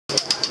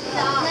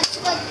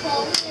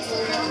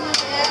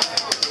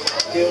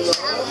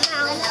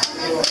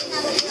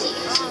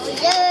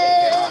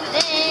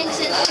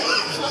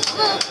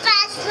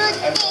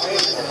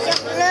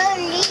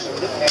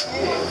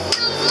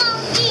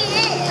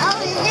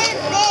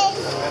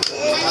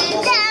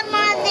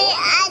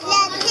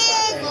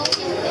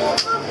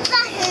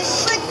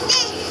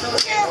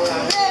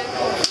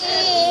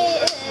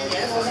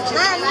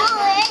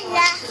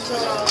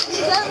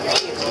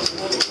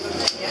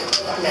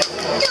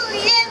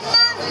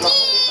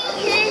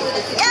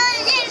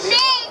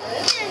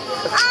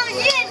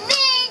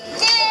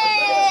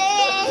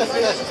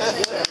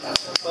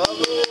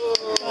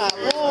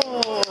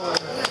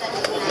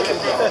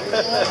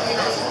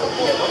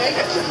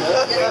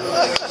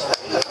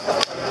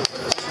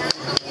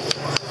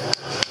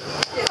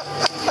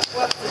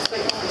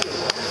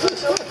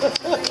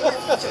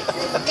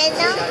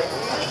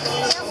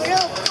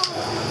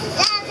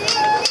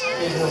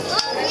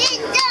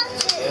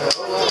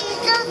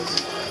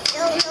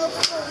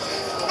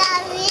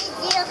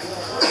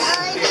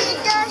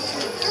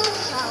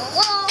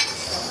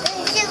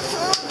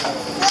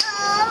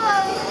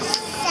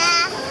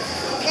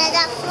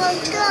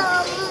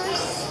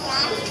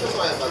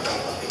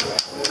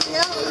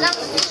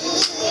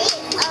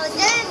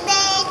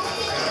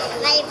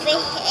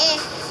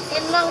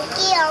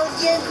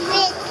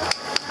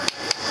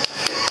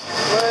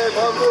Ouais,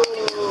 bravo.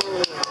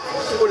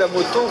 Oh, la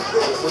moto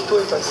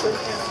est passée.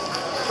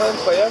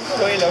 Incroyable,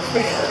 comment il a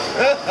fait.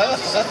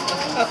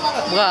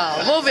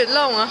 Bravo Việt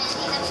Long hein.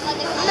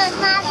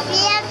 Maman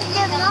vient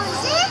de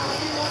manger.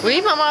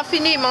 Oui, maman a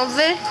fini de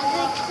manger.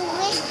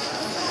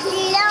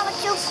 Le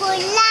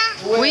chocolat.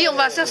 Oui, on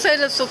va chercher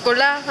le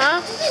chocolat,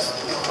 hein.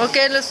 Ok,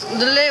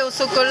 le lait au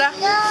chocolat.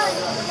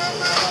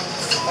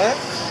 Hein?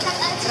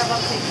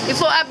 Il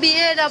faut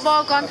habiller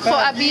d'abord con, il faut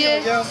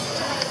habiller.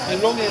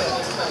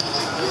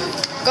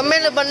 Con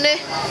mets le bonnet.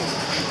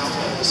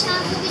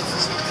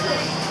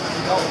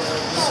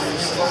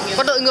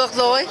 Có đội ngược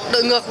rồi,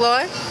 đội ngược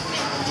rồi.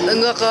 Đội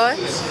ngược rồi.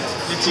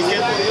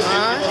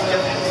 Đó.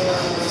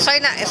 Xoay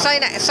lại, xoay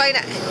lại, xoay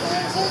lại.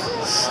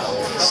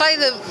 Xoay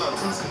rồi.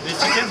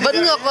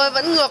 Vẫn ngược rồi,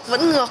 vẫn ngược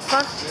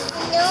con.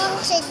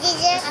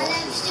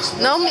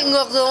 Nó bị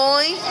ngược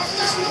rồi.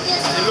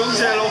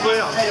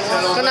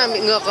 Con này bị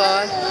ngược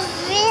rồi.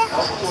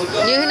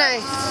 Như thế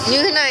này,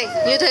 như thế này,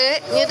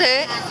 như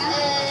thế.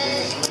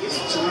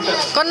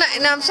 Con lại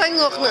làm xoay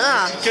ngược nữa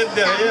à?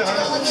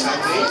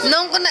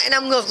 Không, con lại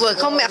làm ngược rồi,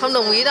 không mẹ không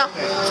đồng ý đâu.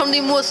 Không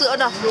đi mua sữa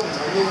đâu.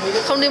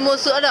 Không đi mua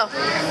sữa đâu.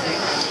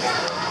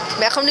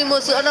 Mẹ không đi mua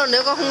sữa đâu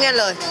nếu con không nghe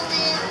lời.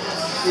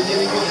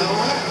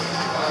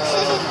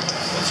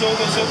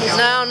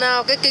 Nào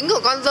nào, cái kính của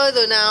con rơi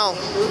rồi nào.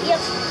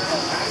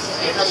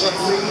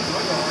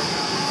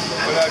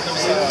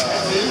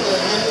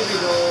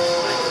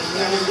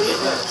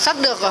 Sắp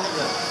được rồi.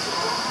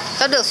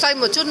 Sắp được, xoay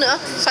một chút nữa.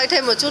 Xoay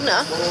thêm một chút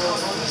nữa.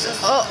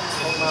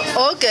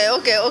 Ok.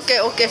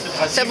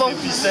 C'est bon.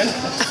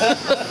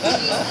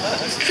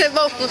 C'est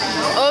bon.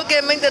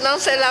 Ok, maintenant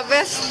c'est la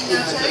veste.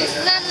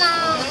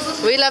 Maman.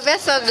 Oui, la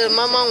veste de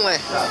maman, ouais.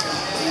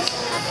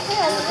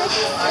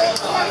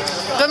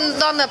 Comme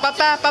donne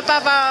papa, papa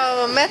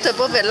va mettre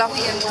pour Việt Long.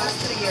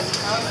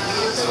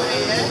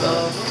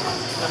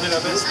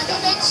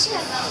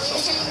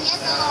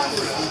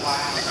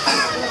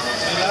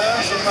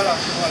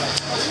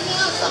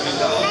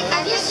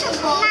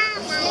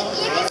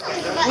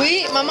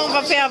 Oui, maman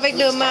va faire avec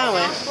deux mains,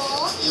 ouais.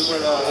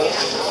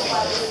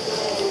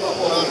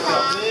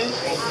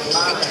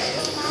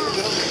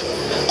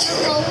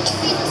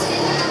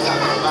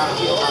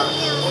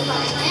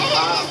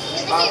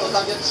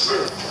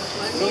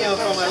 Il est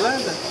encore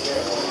malade.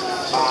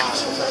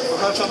 On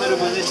va fermer le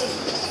bonnet.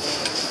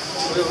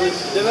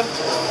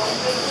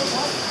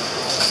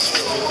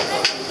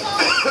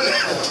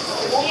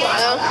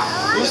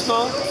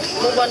 Doucement.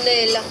 Mon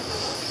bonnet là.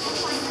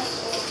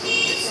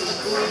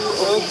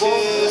 Ok,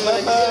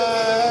 bye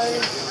bye.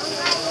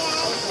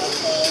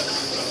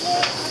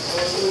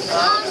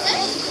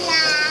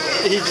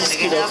 Il dit ce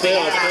qu'il a fait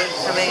après.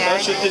 Il a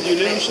acheté du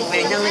lait.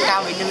 Về nâng lên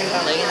cao, để cái này.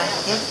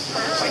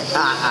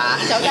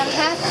 Cháu đang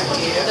hát.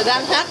 Cháu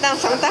đang hát, đang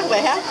sáng tác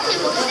bài hát.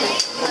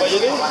 On va y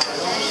aller?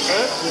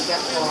 Hein?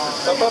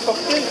 Papa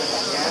porté?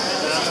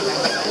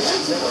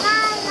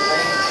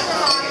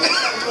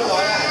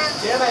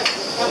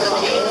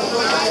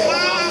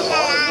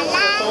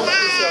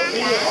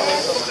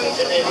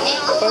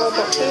 Papa va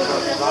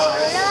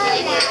porter?